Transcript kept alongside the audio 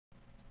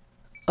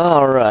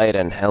Alright,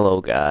 and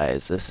hello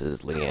guys, this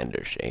is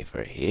Leander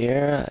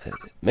here,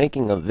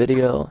 making a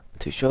video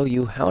to show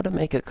you how to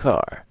make a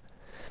car.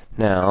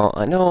 Now,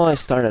 I know I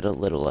started a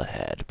little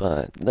ahead,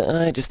 but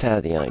I just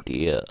had the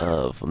idea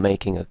of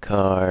making a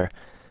car,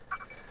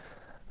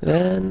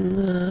 then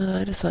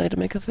I decided to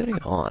make a video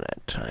on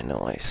it. I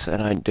know I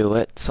said I'd do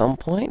it at some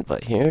point,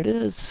 but here it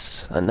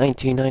is, a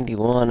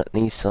 1991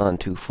 Nissan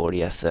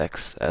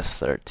 240SX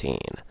S13.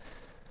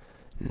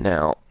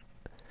 Now,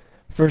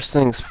 first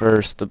things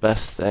first, the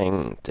best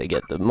thing to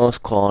get the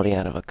most quality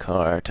out of a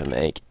car to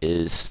make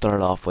is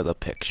start off with a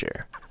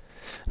picture.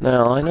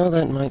 Now, I know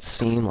that might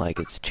seem like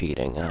it's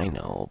cheating, I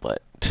know,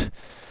 but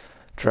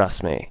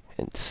trust me,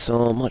 it's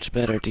so much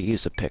better to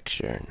use a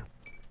picture.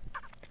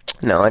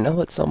 Now, I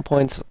know at some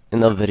points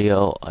in the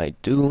video I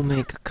do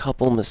make a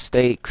couple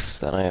mistakes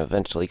that I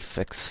eventually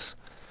fix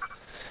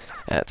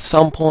at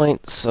some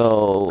point,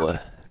 so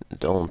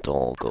don't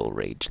all go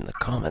rage in the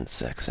comments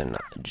section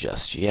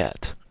just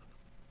yet.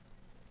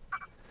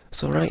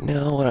 So right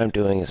now what I'm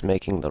doing is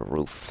making the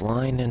roof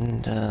line,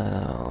 and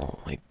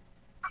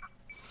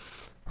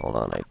hold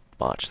on, I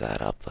botched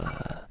that up.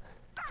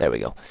 There we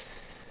go.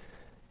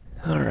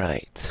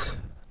 Alright,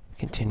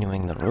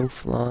 continuing the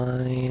roof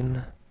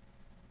line.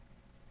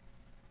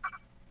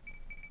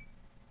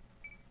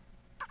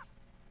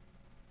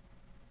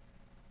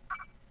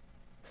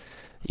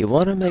 You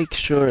want to make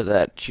sure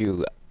that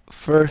you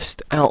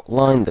first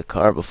outline the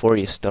car before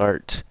you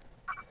start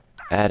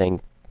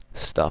adding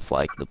stuff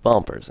like the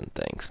bumpers and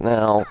things.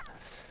 Now,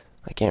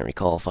 I can't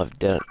recall if I've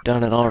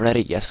done it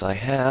already. Yes, I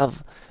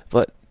have.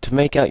 But to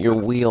make out your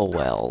wheel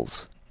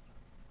wells,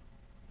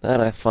 that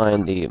I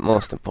find the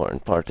most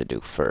important part to do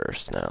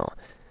first. Now,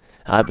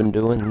 I've been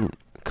doing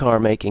car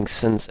making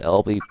since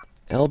LBP1.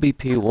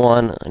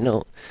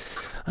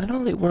 I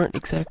know they weren't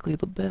exactly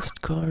the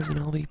best cars in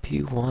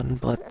LBP1,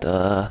 but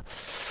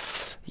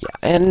yeah,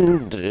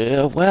 and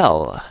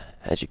well,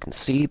 as you can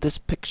see, this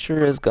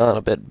picture has gone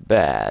a bit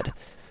bad.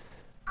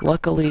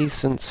 Luckily,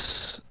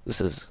 since this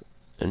is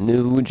a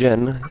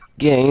new-gen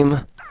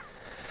game,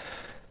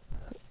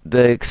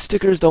 the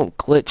stickers don't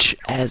glitch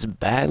as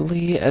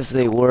badly as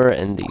they were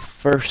in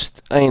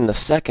the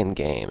second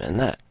game,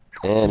 and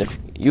if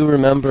you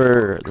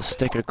remember the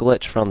sticker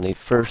glitch from the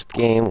first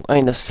game,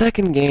 the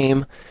second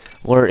game,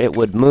 where it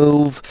would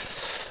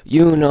move,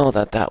 you know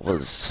that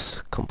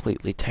was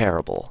completely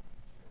terrible.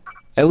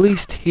 At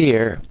least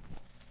here,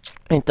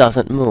 it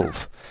doesn't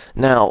move.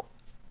 Now,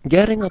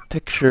 getting a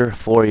picture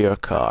for your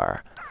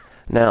car.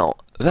 Now,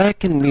 that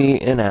can be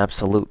an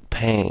absolute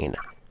pain.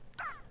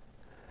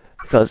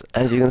 Because,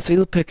 as you can see,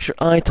 the picture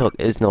I took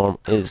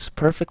is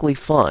perfectly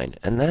fine,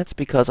 and that's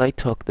because I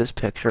took this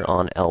picture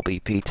on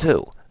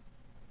LBP2.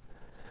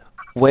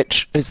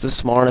 Which is the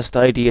smartest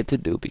idea to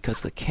do,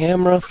 because the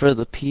camera for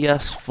the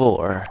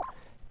PS4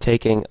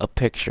 taking a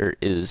picture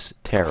is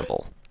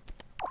terrible.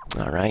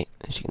 Alright,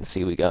 as you can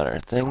see, we got our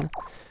thing.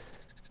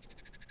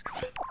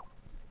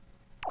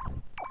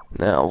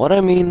 Now, what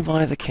I mean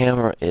by the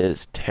camera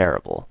is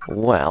terrible.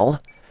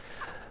 Well,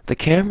 the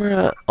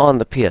camera on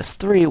the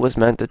PS3 was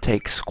meant to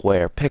take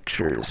square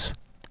pictures.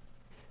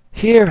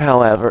 Here,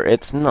 however,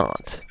 it's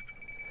not.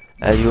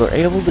 As you are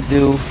able to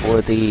do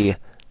for the...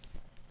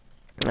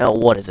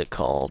 what is it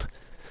called?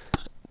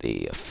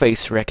 The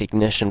face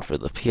recognition for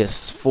the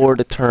PS4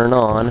 to turn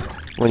on.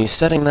 When you're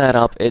setting that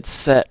up, it's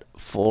set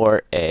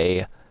for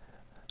a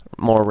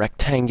more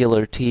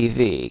rectangular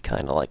TV,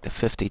 kind of like the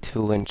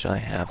 52-inch I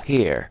have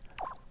here.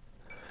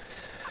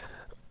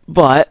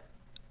 But,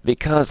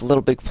 because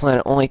Little Big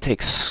Planet only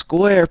takes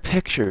square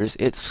pictures,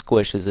 it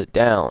squishes it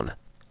down.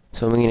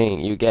 So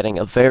meaning you're getting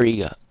a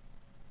very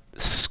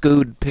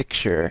skewed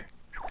picture.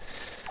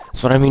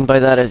 So what I mean by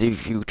that is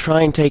if you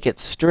try and take it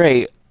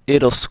straight,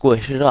 it'll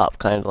squish it up,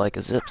 kind of like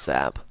a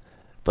zip-zap.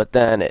 But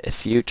then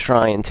if you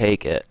try and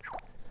take it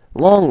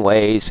long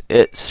ways,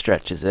 it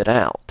stretches it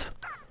out.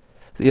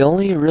 The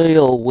only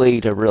real way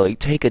to really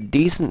take a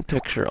decent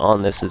picture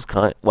on this is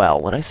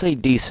well, when I say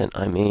decent,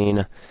 I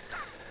mean...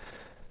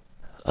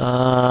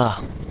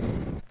 I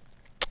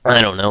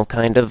don't know,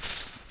 kind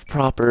of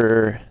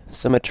proper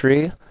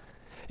symmetry,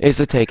 is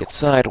to take it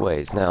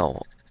sideways.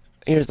 Now,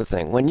 here's the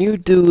thing. When you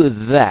do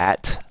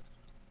that,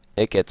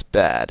 it gets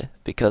bad,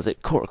 because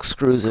it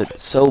corkscrews it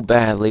so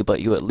badly,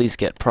 but you at least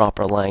get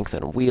proper length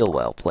and wheel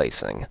well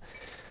placing,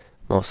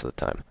 most of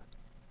the time.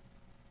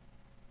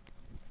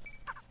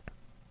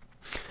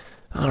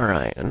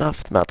 Alright,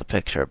 enough about the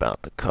picture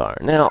about the car.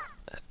 Now,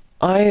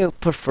 I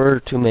prefer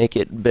to make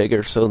it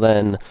bigger so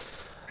then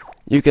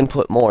you can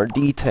put more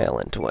detail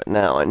into it.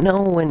 Now, I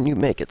know when you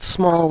make it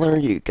smaller,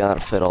 you gotta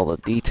fit all the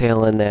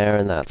detail in there,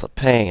 and that's a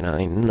pain,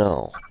 I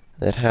know.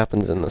 It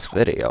happens in this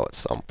video at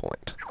some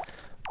point.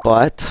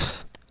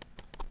 But,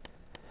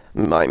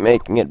 by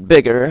making it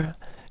bigger,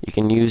 you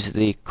can use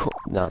the,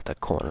 not the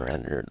corner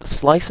editor, the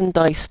slice and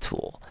dice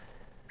tool.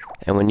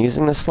 And when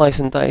using the slice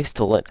and dice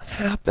tool, it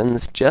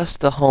happens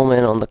just to home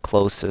in on the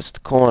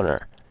closest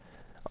corner,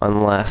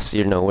 unless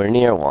you're nowhere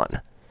near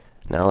one.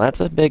 Now that's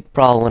a big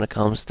problem when it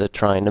comes to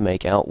trying to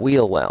make out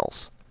wheel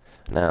wells.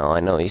 Now, I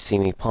know you see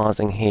me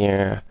pausing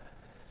here.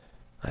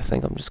 I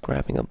think I'm just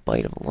grabbing a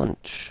bite of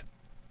lunch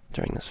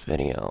during this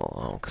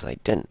video, because I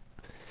didn't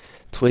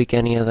tweak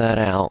any of that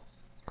out.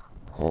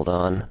 Hold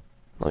on.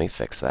 Let me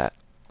fix that.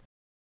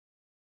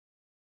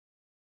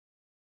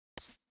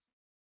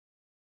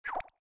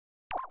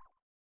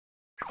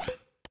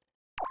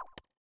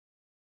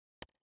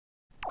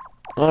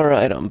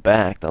 Alright, I'm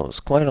back. That was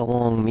quite a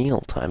long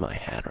meal time I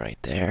had right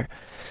there.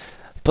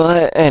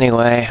 But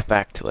anyway,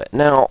 back to it.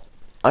 Now,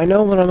 I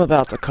know what I'm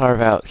about to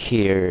carve out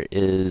here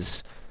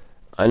is...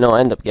 I know I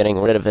end up getting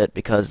rid of it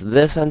because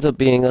this ends up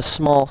being a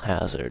small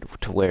hazard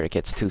to where it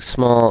gets too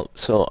small,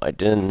 so I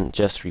didn't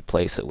just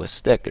replace it with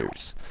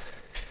stickers.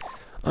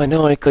 I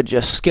know I could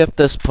just skip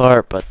this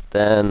part, but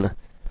then...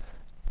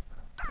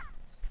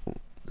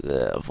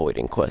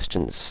 avoiding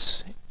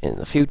questions in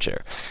the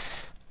future.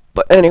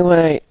 But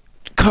anyway,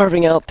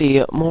 carving out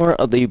the more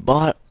of the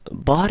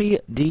body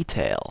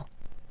detail.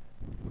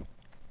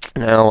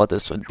 Now what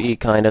this would be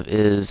kind of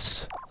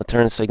is a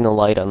turn signal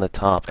light on the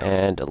top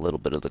and a little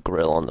bit of the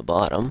grille on the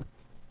bottom.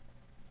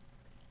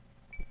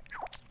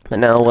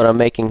 And now what I'm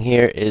making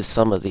here is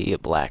some of the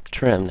black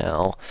trim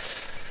now.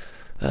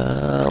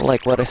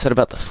 Like what I said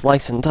about the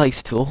slice and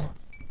dice tool.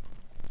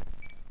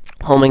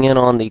 Homing in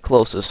on the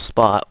closest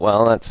spot,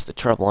 well, that's the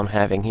trouble I'm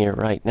having here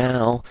right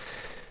now.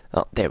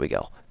 Oh, there we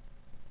go.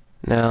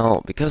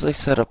 Now, because I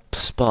set up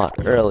spot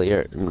earlier,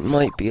 it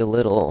might be a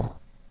little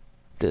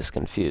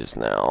disconfused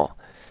now.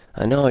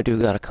 I know I do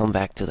gotta come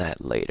back to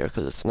that later,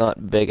 because it's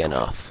not big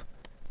enough.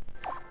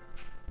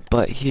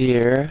 But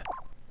here,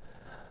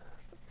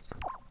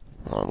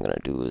 what I'm gonna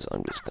do is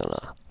I'm just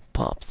gonna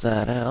pop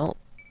that out.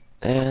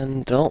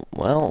 And, oh,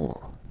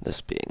 well,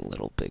 this being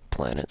Little Big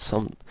Planet,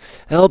 some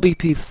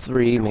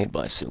LBP3 made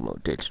by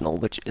Sumo Digital,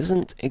 which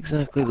isn't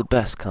exactly the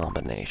best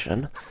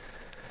combination.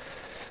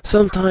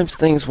 Sometimes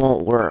things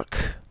won't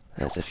work,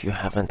 as if you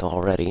haven't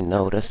already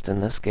noticed in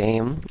this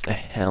game.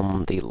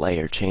 Ahem, the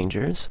layer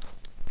changers.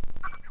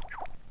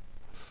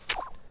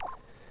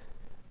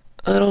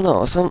 I don't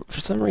know, for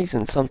some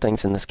reason some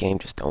things in this game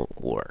just don't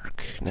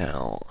work.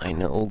 Now, I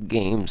know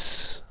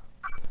games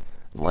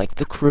like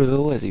The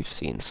Crew, as you've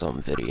seen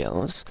some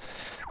videos,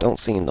 don't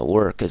seem to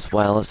work as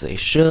well as they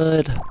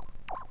should.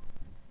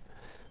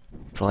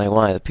 Probably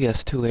why the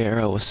PS2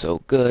 era was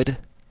so good,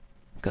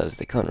 because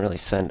they couldn't really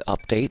send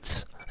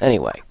updates.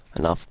 Anyway,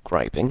 enough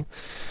griping.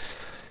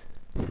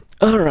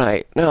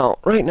 Alright, now,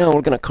 right now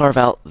we're going to carve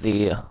out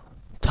the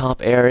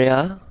top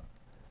area,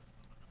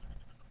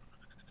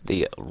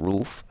 the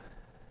roof,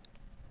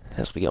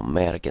 as we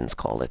Americans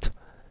call it.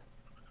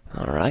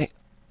 Alright,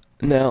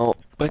 now,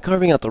 by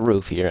carving out the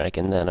roof here, I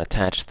can then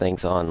attach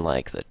things on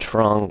like the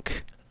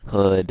trunk,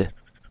 hood,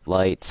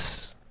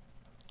 lights,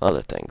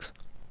 other things.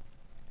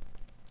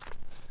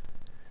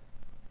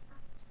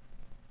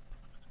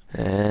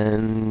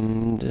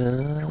 And,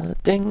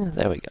 ding,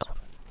 there we go.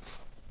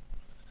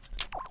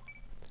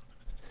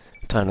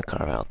 Time to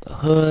carve out the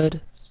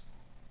hood.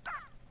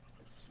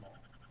 It's small.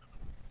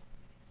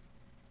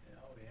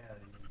 Oh yeah,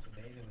 it's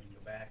amazing when you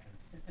go back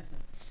and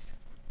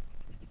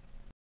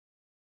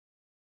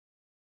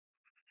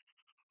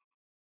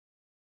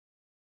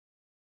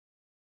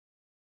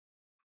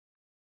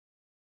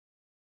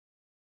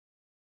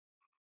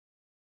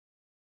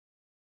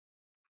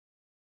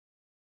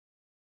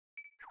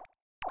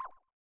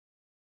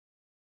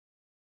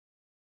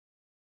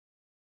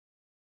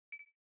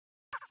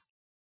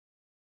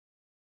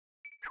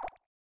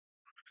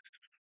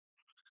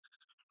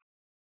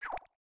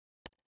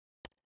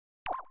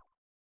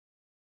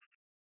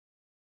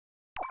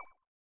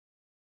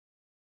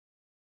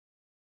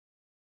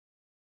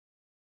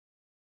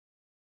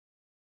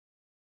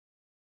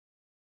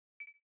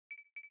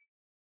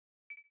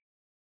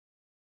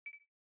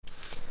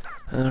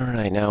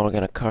Alright, now we're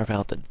going to carve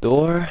out the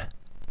door.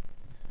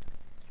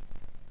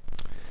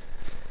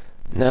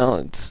 Now,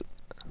 it's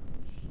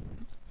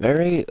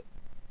be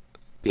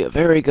a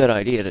very good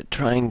idea to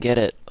try and get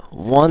it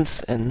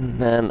once,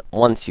 and then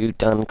once you've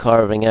done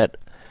carving it,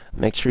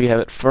 make sure you have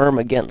it firm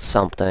against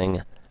something,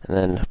 and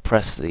then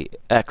press the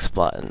X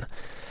button.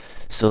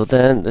 So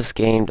then this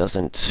game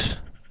doesn't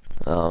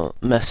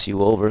mess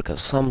you over,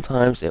 because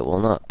sometimes it will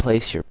not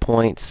place your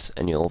points,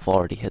 and you'll have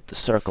already hit the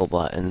circle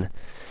button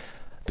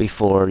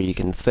before you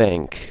can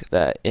think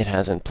that it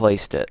hasn't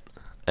placed it,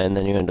 and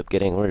then you end up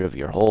getting rid of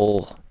your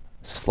whole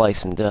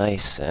slice and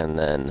dice, and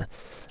then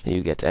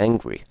you get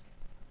angry.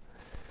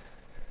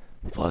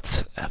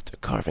 But after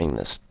carving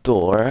this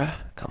door,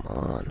 come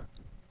on.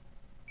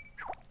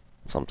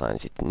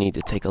 Sometimes you need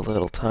to take a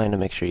little time to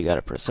make sure you got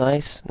it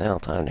precise. Now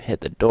time to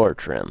hit the door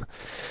trim.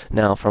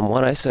 Now from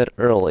what I said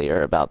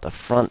earlier about the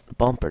front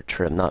bumper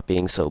trim not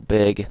being so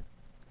big,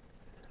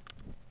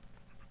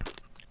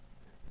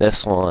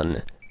 this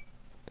one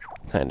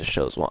kind of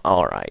shows, well,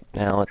 alright.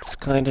 Now it's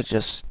kind of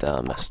just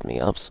messed me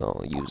up, so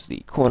I'll use the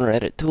corner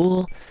edit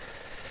tool.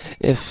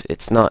 If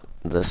it's not,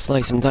 the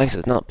slice and dice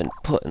has not been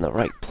put in the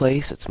right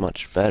place, it's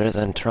much better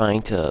than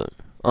trying to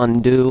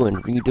undo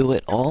and redo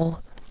it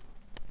all.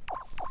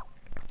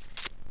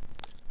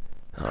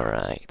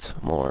 Alright,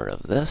 more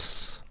of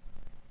this.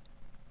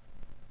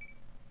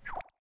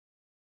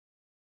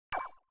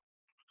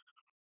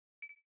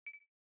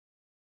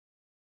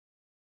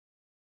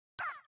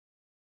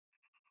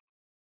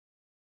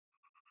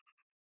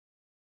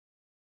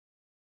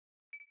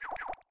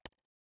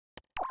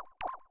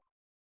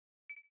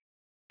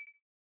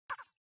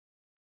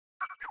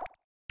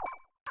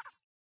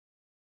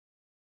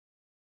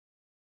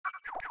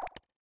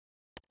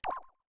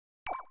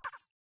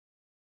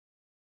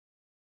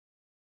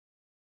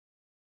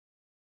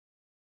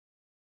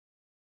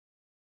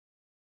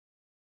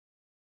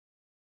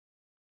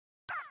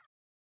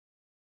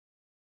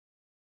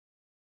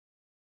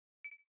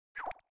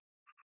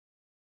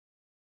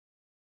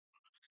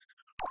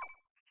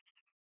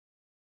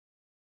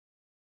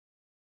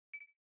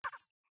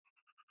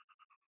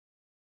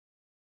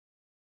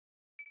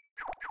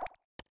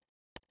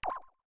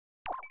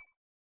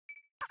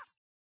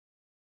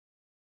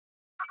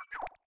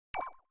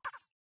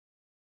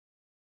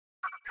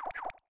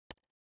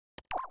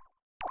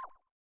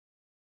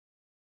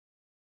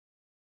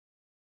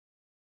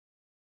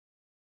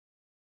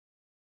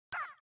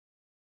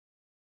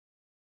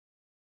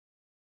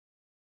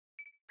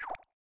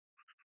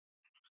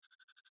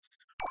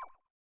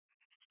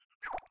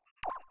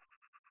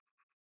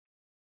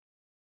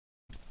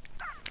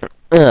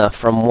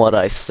 from what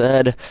I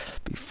said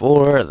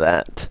before,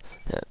 that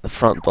the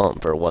front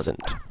bumper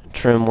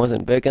trim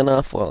wasn't big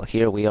enough. Well,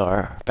 here we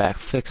are back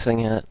fixing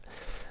it.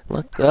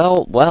 Look,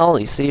 oh, well,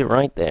 you see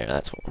right there.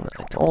 That's what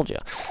I told you.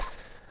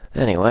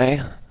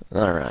 Anyway,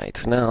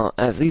 alright. Now,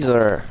 as these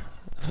are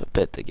a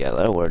bit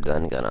together, we're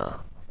then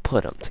gonna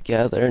put them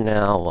together.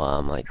 Now,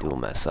 I do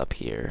mess up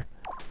here.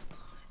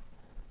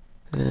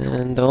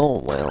 And,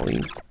 oh, well,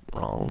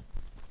 wrong.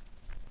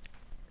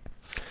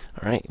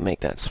 Alright,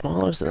 make that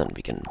smaller so then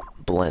we can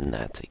blend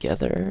that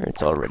together.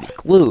 It's already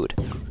glued.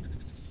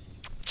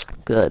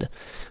 Good.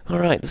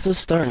 Alright, this is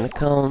starting to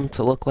come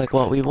to look like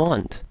what we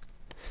want.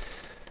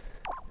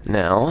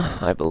 Now,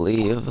 I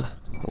believe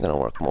I'm gonna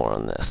work more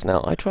on this.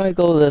 Now, I try to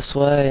go this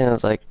way, and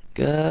it's like,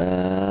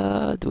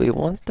 do we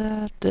want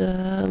that?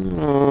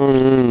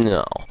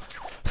 No.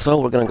 So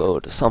we're gonna go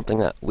to something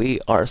that we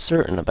are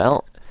certain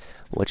about,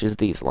 which is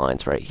these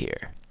lines right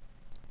here.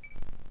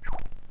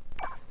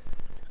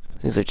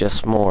 These are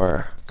just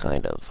more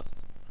kind of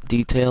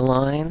detail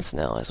lines.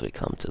 Now, as we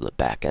come to the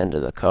back end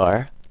of the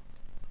car,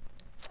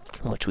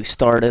 which we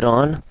started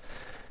on,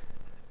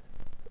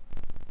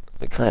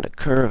 we kind of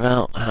curve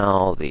out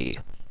how the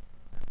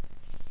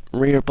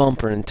rear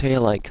bumper and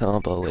taillight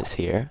combo is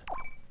here.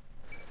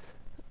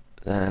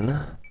 Then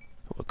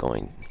we're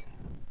going,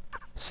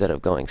 instead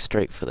of going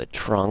straight for the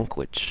trunk,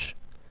 which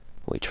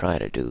we try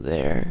to do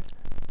there,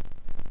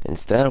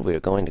 instead we're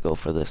going to go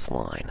for this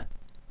line.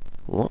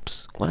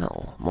 Whoops,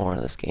 well, more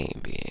of this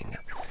game being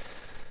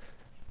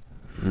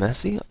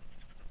messy.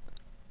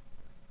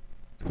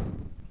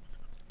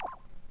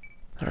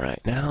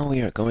 Alright, now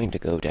we are going to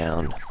go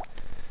down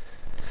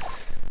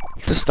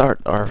to start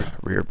our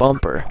rear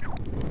bumper.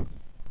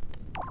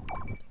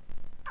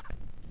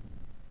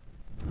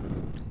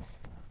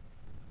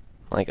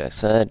 Like I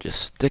said,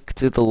 just stick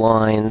to the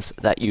lines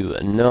that you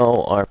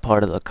know are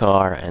part of the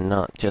car and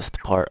not just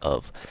part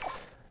of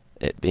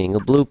it being a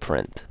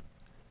blueprint.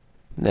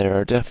 There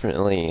are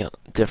definitely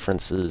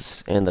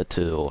differences in the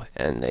two,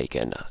 and they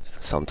can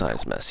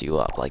sometimes mess you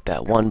up, like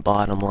that one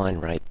bottom line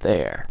right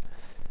there.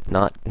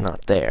 Not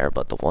there,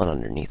 but the one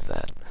underneath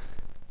that.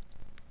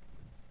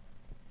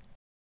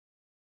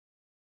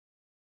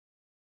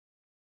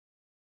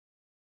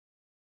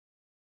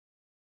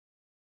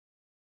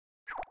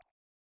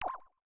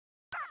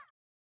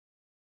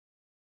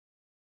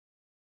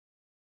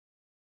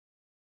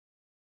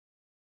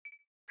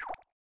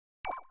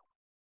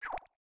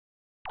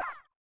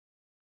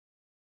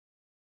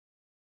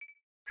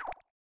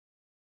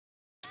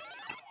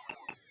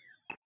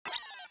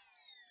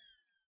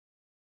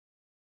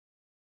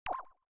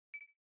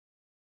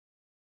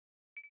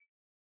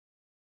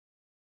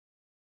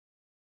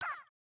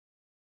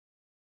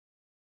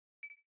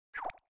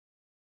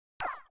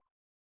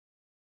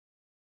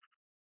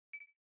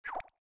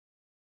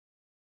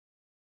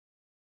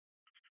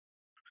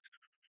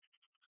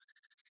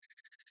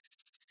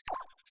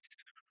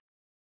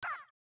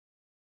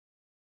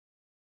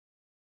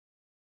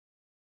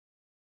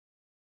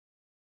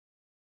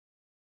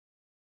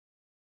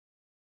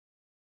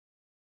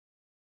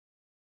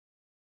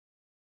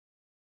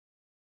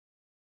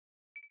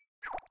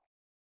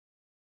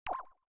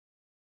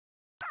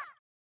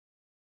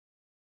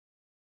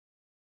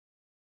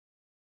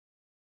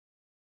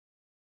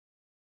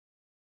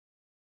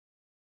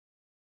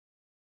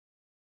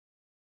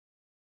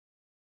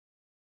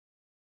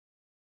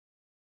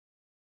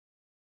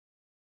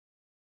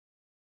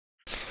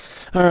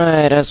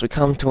 Alright, as we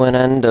come to an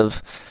end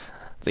of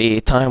the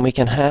time we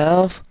can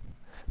have,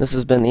 this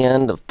has been the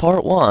end of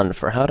part 1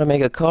 for how to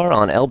make a car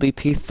on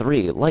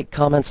LBP3. Like,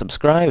 comment,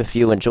 subscribe if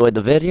you enjoyed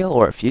the video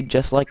or if you'd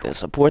just like to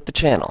support the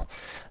channel.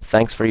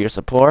 Thanks for your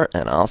support,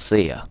 and I'll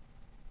see ya.